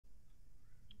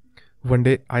One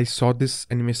day I saw this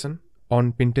animation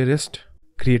on Pinterest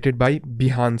created by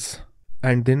Behance,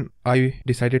 and then I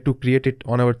decided to create it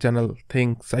on our channel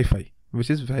Think Sci-Fi, which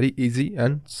is very easy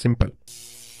and simple.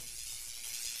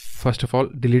 First of all,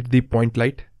 delete the point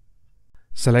light,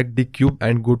 select the cube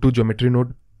and go to geometry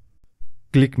node,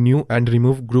 click new and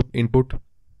remove group input,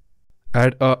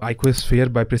 add a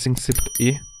icosphere by pressing Shift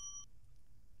A,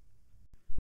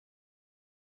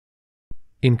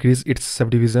 increase its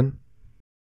subdivision.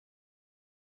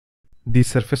 The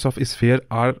surface of sphere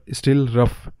are still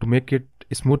rough. To make it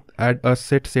smooth, add a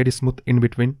set shade smooth in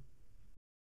between.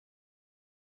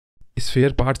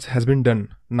 Sphere parts has been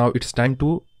done. Now it's time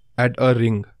to add a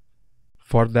ring.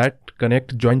 For that,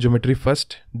 connect join geometry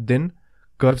first, then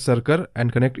curve circle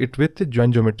and connect it with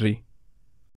join geometry.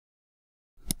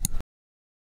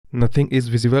 Nothing is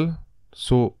visible,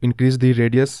 so increase the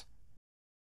radius.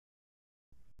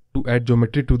 To add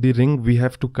geometry to the ring, we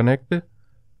have to connect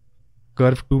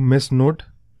curve to mesh node,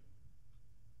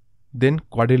 then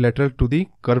quadrilateral to the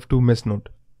curve to mesh node.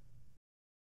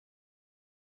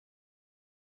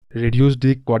 Reduce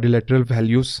the quadrilateral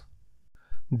values.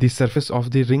 The surface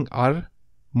of the ring are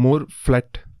more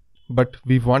flat, but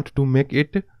we want to make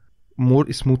it more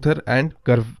smoother and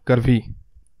curvy.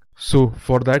 So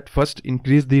for that, first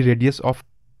increase the radius of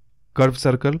curve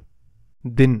circle,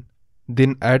 then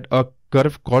add a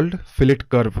curve called fillet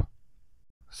curve.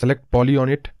 Select poly on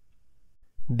it,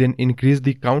 then increase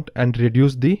the count and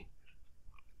reduce the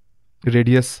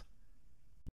radius.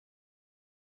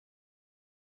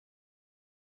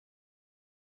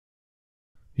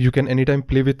 You can anytime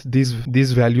play with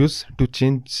these values to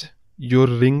change your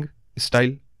ring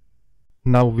style.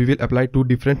 Now we will apply two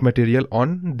different material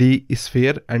on the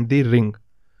sphere and the ring.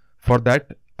 For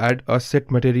that, add a set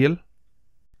material.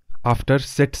 After,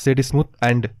 set shade smooth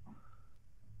and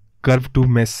curve to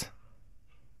mesh.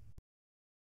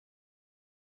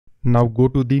 Now go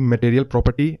to the material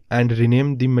property and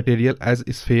rename the material as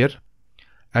sphere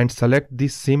and select the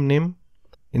same name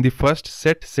in the first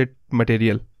set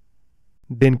material.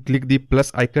 Then click the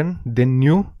plus icon, then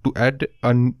new to add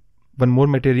one more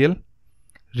material.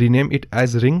 Rename it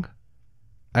as ring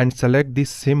and select the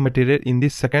same material in the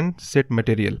second set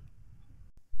material.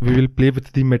 We will play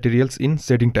with the materials in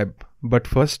shading tab, but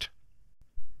first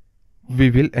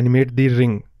we will animate the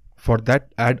ring. For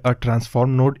that, add a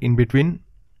transform node in between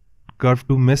curve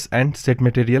to mesh and set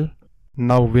material.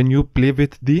 Now when you play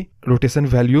with the rotation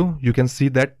value, you can see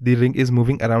that the ring is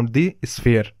moving around the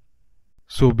sphere.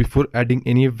 So before adding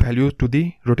any value to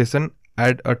the rotation,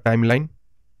 add a timeline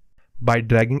by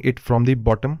dragging it from the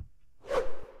bottom.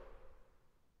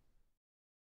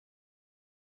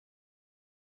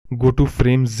 Go to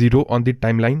frame 0 on the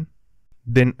timeline,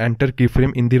 then enter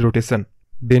keyframe in the rotation.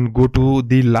 Then go to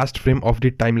the last frame of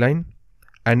the timeline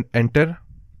and enter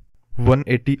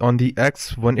 180 on the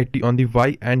X, 180 on the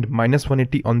Y and minus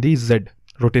 180 on the Z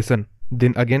rotation.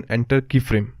 Then again enter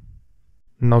keyframe.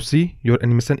 Now see, your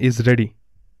animation is ready.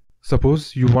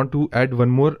 Suppose you want to add one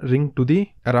more ring to the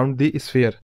around the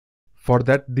sphere. For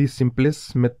that, the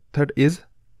simplest method is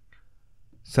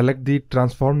select the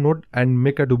transform node and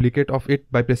make a duplicate of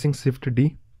it by pressing Shift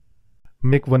D.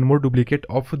 Make one more duplicate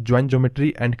of join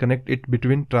geometry and connect it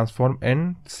between transform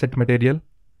and set material.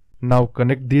 Now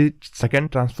connect the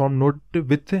second transform node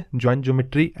with join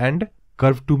geometry and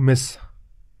curve to mesh.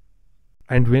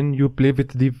 And when you play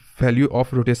with the value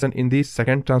of rotation in the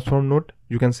second transform node,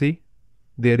 you can see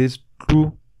there is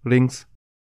two rings.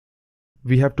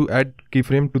 We have to add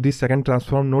keyframe to the second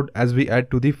transform node as we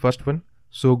add to the first one.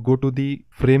 So go to the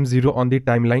frame 0 on the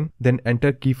timeline, then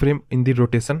enter keyframe in the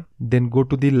rotation, then go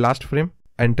to the last frame,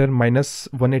 enter minus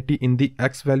 180 in the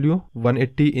X value,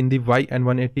 180 in the Y and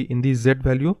 180 in the Z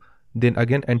value, then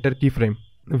again enter keyframe.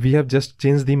 We have just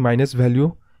changed the minus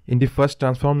value in the first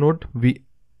transform node. We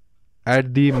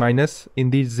add the minus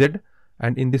in the Z,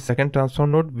 and in the second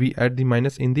transform node we add the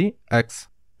minus in the X,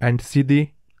 and see the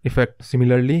effect.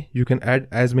 Similarly, you can add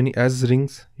as many as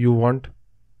rings you want,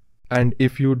 and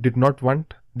if you did not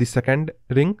want the second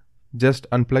ring, just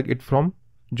unplug it from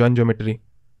join geometry.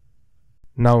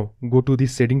 Now go to the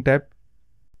shading tab.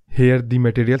 Here the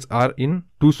materials are in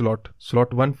two slots,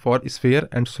 slot 1 for sphere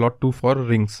and slot 2 for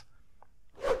rings.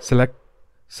 Select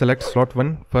slot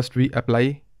 1. First we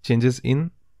apply changes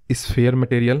in sphere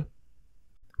material.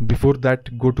 Before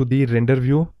that, go to the render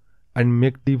view and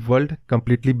make the world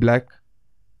completely black.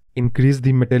 Increase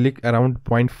the metallic around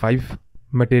 0.5.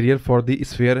 Material for the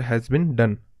sphere has been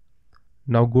done.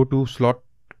 Now go to slot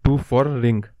 2 for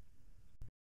ring.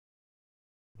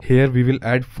 Here we will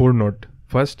add 4 nodes.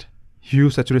 First, hue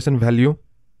saturation value.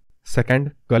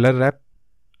 Second, color wrap.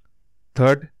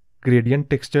 Third, gradient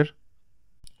texture.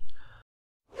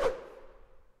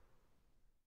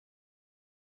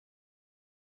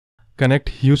 Connect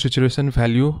hue saturation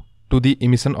value to the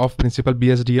emission of principal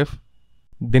BSDF.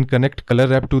 Then connect color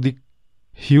wrap to the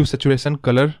hue saturation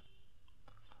color.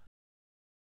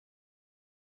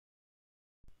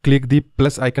 Click the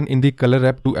plus icon in the color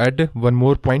wrap to add one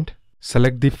more point.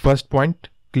 Select the first point.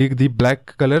 Click the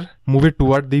black color. Move it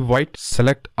toward the white.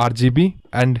 Select RGB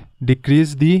and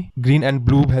decrease the green and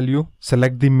blue value.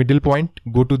 Select the middle point.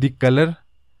 Go to the color.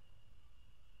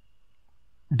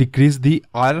 Decrease the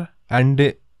R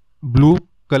and blue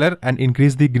color and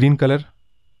increase the green color.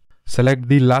 Select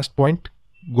the last point.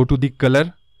 Go to the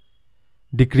color.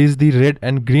 Decrease the red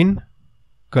and green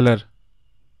color.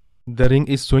 The ring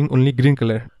is showing only green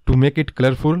color. To make it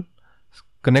colorful,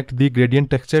 connect the gradient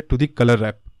texture to the color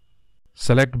wrap.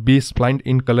 Select B spline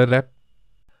in color wrap.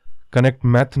 Connect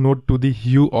math node to the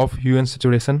hue of hue and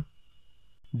saturation.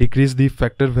 Decrease the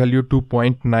factor value to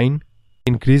 0.9.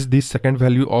 Increase the second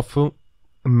value of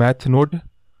math node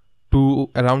to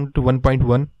around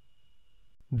 1.1.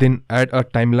 Then add a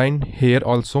timeline here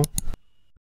also.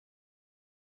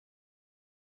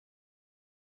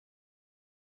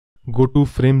 Go to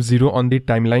frame 0 on the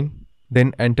timeline.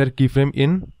 Then enter keyframe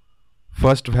in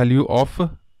first value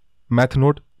of math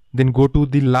node. Then go to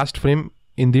the last frame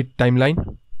in the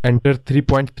timeline. Enter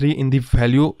 3.3 in the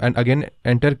value and again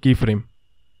enter keyframe.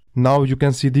 Now you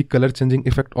can see the color changing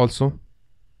effect also.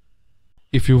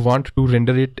 If you want to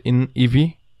render it in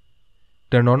Eevee,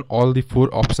 turn on all the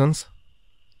 4 options.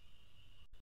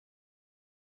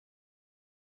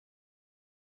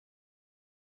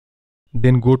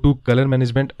 Then go to color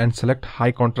management and select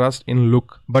high contrast in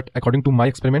look, but according to my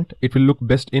experiment it will look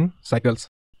best in cycles.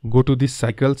 Go to the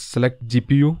cycles, select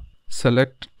GPU,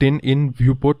 select 10 in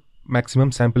viewport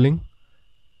maximum sampling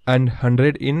and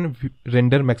 100 in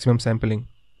render maximum sampling.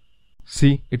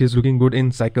 See, it is looking good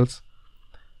in cycles.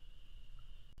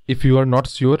 If you are not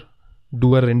sure,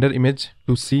 do a render image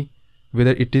to see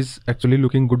whether it is actually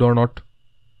looking good or not.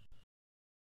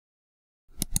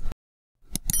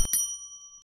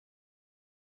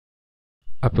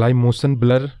 Apply motion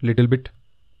blur little bit.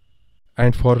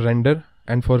 And for render,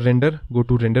 go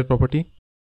to render property.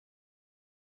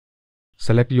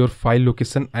 Select your file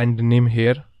location and name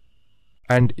here.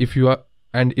 And if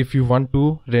you want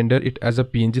to render it as a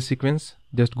PNG sequence,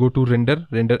 just go to render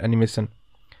animation.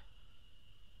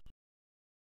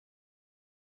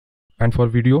 And for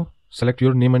video, select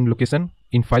your name and location.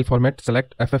 In file format,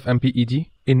 select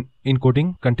FFmpeg. In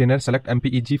encoding container, select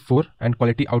mpeg4 and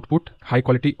quality output high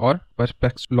quality or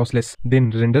perplex lossless.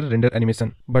 Then render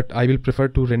animation. But I will prefer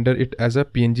to render it as a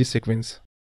PNG sequence.